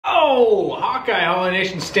Yo, Hawkeye Holiday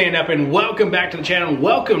Nation, stand up and welcome back to the channel.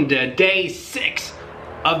 Welcome to day 6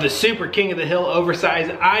 of the Super King of the Hill Oversize.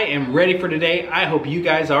 I am ready for today. I hope you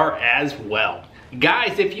guys are as well.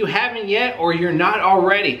 Guys, if you haven't yet or you're not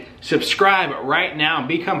already, subscribe right now and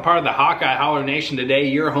become part of the Hawkeye Holiday Nation today.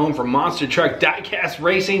 Your home for monster truck diecast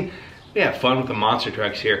racing. We have fun with the monster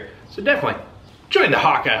trucks here, so definitely join the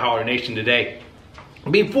Hawkeye Holiday Nation today.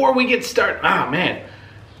 Before we get started, man,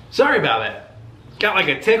 sorry about that. Got like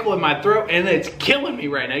a tickle in my throat and it's killing me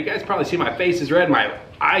right now. You guys probably see my face is red, my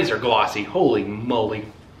eyes are glossy. Holy moly.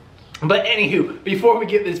 But anywho, before we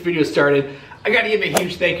get this video started, I gotta give a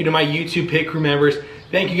huge thank you to my YouTube pit crew members.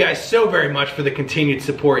 Thank you guys so very much for the continued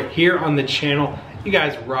support here on the channel. You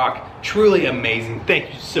guys rock, truly amazing.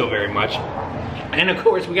 Thank you so very much. And of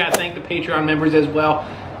course, we gotta thank the Patreon members as well.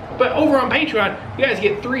 But over on Patreon, you guys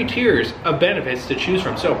get 3 tiers of benefits to choose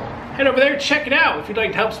from. So head over there, check it out if you'd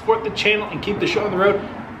like to help support the channel and keep the show on the road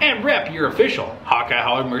and rep your official Hawkeye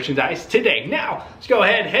Holler merchandise today. Now, let's go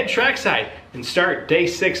ahead, head trackside, and start day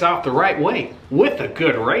 6 off the right way with a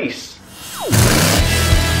good race.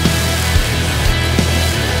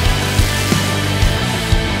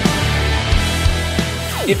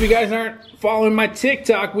 If you guys aren't following my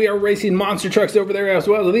TikTok, we are racing monster trucks over there as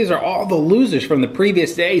well. So these are all the losers from the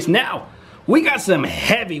previous days. Now, we got some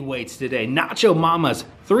heavyweights today. Nacho Mama's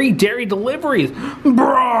 3 dairy deliveries.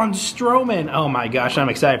 Braun Strowman. Oh my gosh, I'm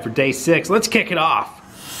excited for day 6. Let's kick it off.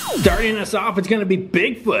 Starting us off, it's gonna be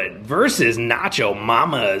Bigfoot versus Nacho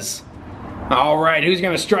Mamas. All right, who's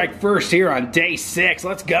gonna strike first here on day 6?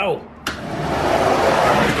 Let's go.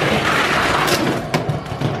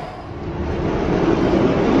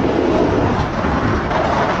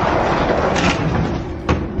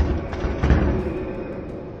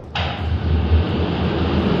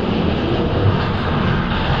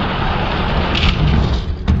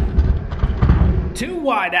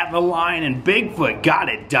 Wide at the line and Bigfoot got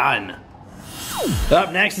it done.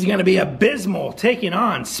 Up next is going to be Abysmal taking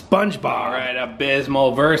on SpongeBob. All right,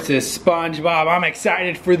 Abysmal versus SpongeBob. I'm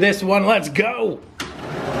excited for this one. Let's go.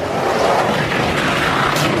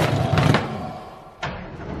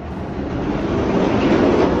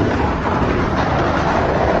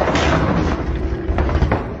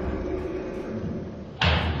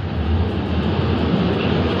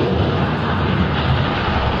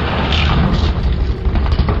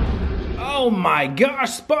 Oh my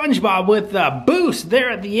gosh, SpongeBob with the boost there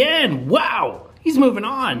at the end. Wow, he's moving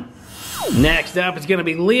on. Next up, it's gonna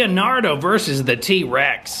be Leonardo versus the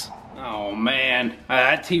T-Rex. Oh man,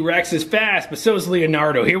 that T-Rex is fast, but so is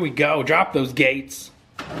Leonardo. Here we go, drop those gates.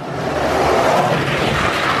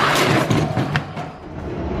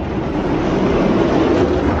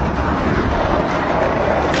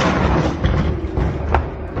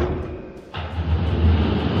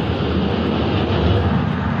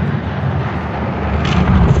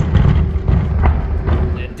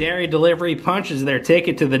 Dairy delivery punches their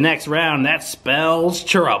ticket to the next round. That spells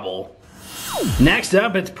trouble. Next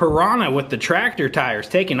up, it's Piranha with the tractor tires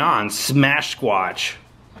taking on Smash Squatch.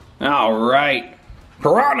 All right,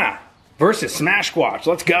 Piranha versus Smash Squatch.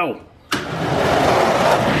 Let's go.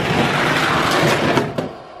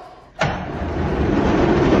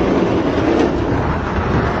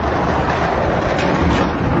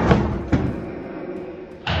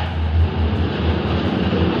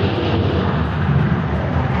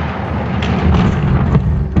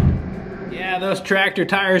 Those tractor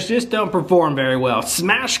tires just don't perform very well.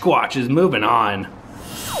 Smash Squatch is moving on.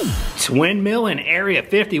 Twin Mill and Area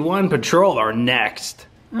 51 Patrol are next.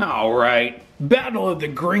 All right, Battle of the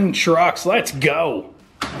Green Trucks, let's go.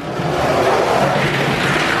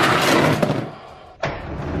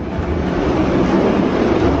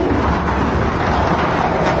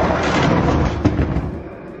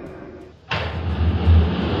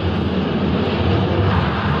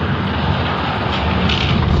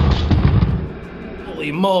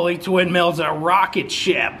 Moly, Twin Mill's a rocket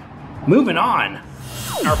ship. Moving on.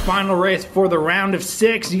 Our final race for the round of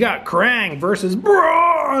 6, you got Krang versus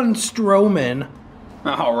Braun Strowman.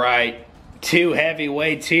 All right, 2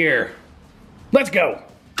 heavyweights here. Let's go.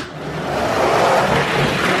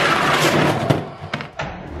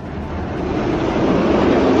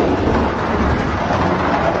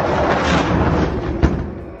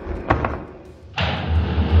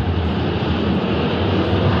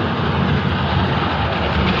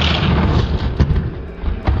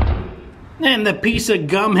 And the piece of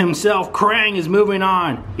gum himself, Krang, is moving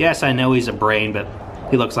on. Yes, I know he's a brain, but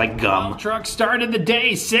he looks like gum. Truck started the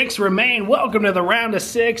day, 6 remain. Welcome to the round of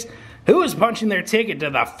 6. Who is punching their ticket to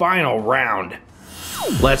the final round?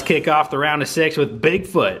 Let's kick off the round of 6 with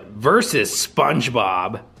Bigfoot versus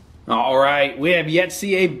SpongeBob. All right, we have yet to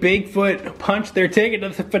see a Bigfoot punch their ticket to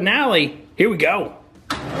the finale. Here we go.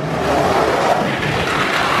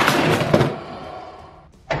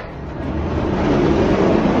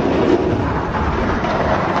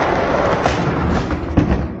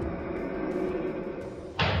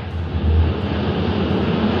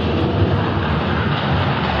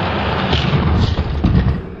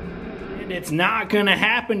 It's not gonna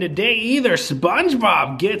happen today either.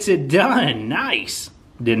 SpongeBob gets it done. Nice.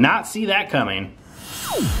 Did not see that coming.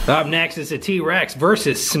 Up next is a T-Rex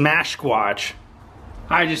versus Smasquatch.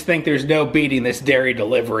 I just think there's no beating this dairy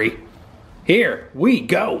delivery. Here we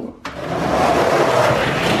go.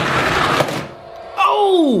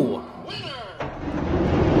 Oh!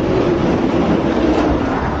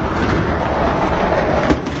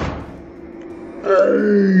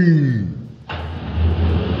 Hey!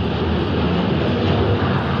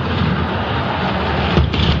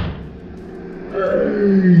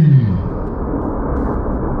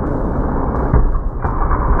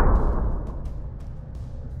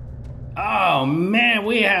 Oh man,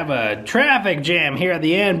 we have a traffic jam here at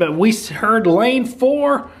the end, but we heard lane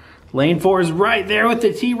 4. Lane 4 is right there with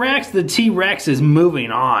the T-Rex. The T-Rex is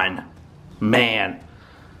moving on. Man.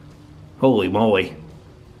 Holy moly.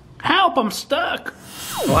 Help, I'm stuck.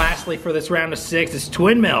 Lastly, for this round of 6, it's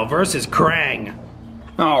Twinmill versus Krang.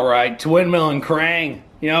 Alright, Twinmill and Krang.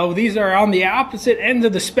 You know, these are on the opposite ends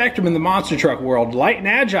of the spectrum in the monster truck world. Light and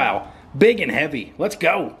agile, big and heavy. Let's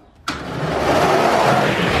go.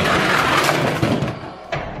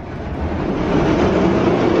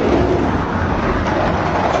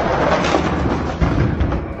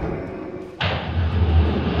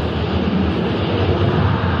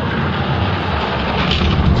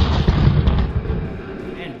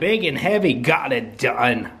 Big and heavy got it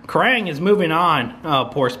done. Krang is moving on. Oh,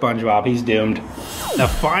 poor SpongeBob, he's doomed. The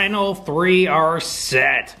final 3 are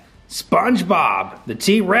set. SpongeBob, the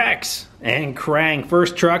T-Rex, and Krang.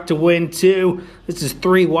 First truck to win 2. This is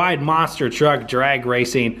 3 wide monster truck drag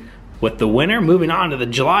racing, with the winner moving on to the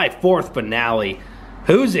July 4th finale.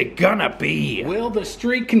 Who's it gonna be? Will the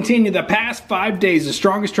streak continue? The past 5 days, the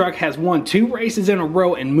strongest truck has won 2 races in a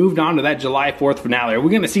row and moved on to that July 4th finale. Are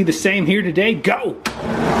we gonna see the same here today? Go!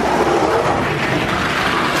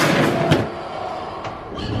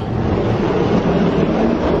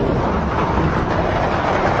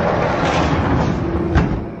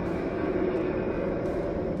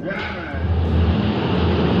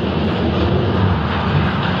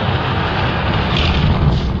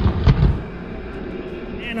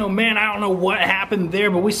 Oh man, I don't know what happened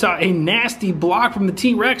there, but we saw a nasty block from the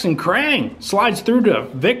T-Rex, and Krang slides through to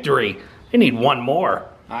victory. They need one more.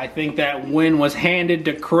 I think that win was handed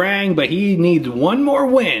to Krang, but he needs one more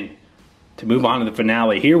win to move on to the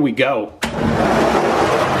finale. Here we go.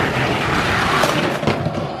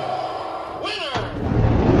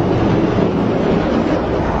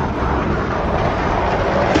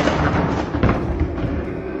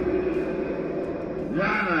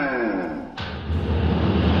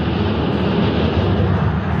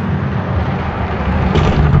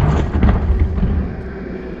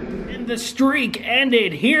 The streak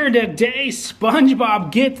ended here today.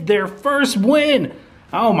 SpongeBob gets their first win.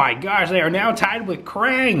 Oh my gosh, they are now tied with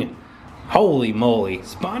Krang. Holy moly.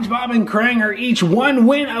 SpongeBob and Krang are each 1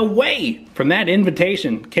 win away from that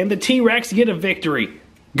invitation. Can the T-Rex get a victory?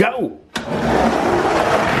 Go!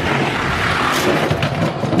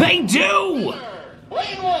 They do!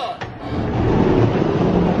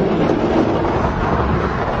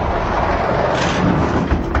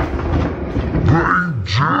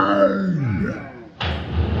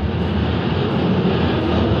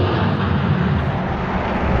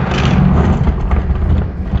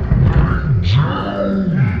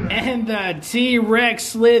 And the T-Rex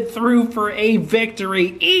slid through for a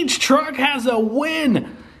victory. Each truck has a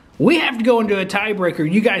win. We have to go into a tiebreaker.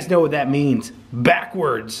 You guys know what that means.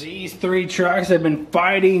 Backwards. These 3 trucks have been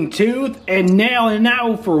fighting tooth and nail, and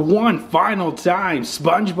now for one final time,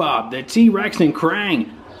 SpongeBob, the T-Rex, and Krang.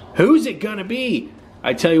 Who's it gonna be?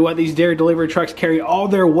 I tell you what, these dairy delivery trucks carry all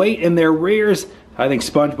their weight in their rears. I think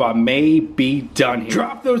SpongeBob may be done here.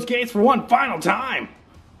 Drop those gates for one final time.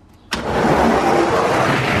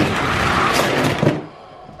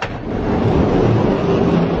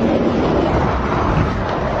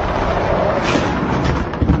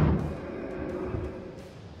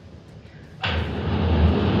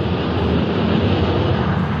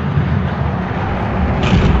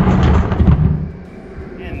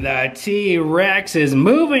 The T-Rex is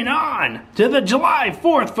moving on to the July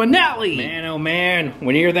 4th finale. Man, oh man,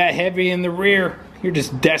 when you're that heavy in the rear, you're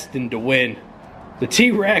just destined to win. The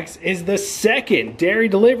T-Rex is the second dairy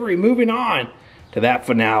delivery moving on to that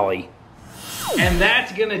finale. And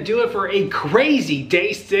that's gonna do it for a crazy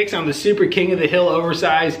day 6 on the Super King of the Hill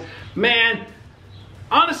oversized. Man,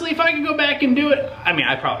 honestly, if I could go back and do it, I mean,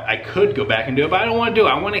 I could go back and do it, but I don't want to do it.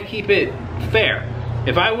 I want to keep it fair.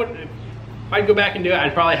 If I'd go back and do it,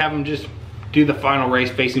 I'd probably have them just do the final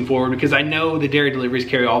race facing forward, because I know the dairy deliveries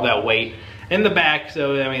carry all that weight in the back,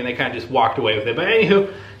 so I mean, they kind of just walked away with it. But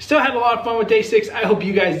anywho, still had a lot of fun with day 6. I hope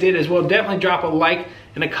you guys did as well. Definitely drop a like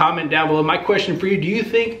and a comment down below. My question for you, do you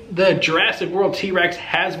think the Jurassic World T-Rex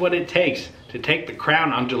has what it takes to take the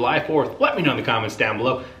crown on July 4th? Let me know in the comments down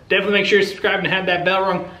below. Definitely make sure you subscribe and have that bell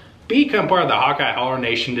rung. Become part of the Hawkeye Hauler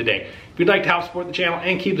Nation today. If you'd like to help support the channel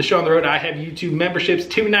and keep the show on the road, I have YouTube memberships,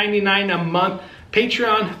 $2.99 a month,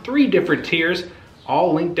 Patreon, 3 different tiers,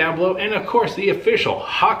 all linked down below, and of course the official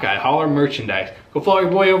Hawkeye Hauler merchandise. Go follow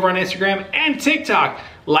your boy over on Instagram and TikTok.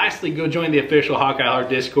 Lastly, go join the official Hawkeye Hauler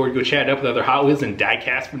Discord. Go chat up with other Hot Wheels and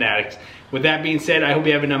diecast fanatics. With that being said, I hope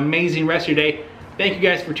you have an amazing rest of your day. Thank you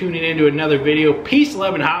guys for tuning in to another video. Peace,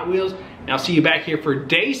 love, and Hot Wheels, and I'll see you back here for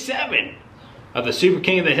day 7 of the Super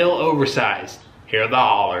King of the Hill oversized. Hear the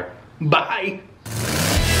holler. Bye.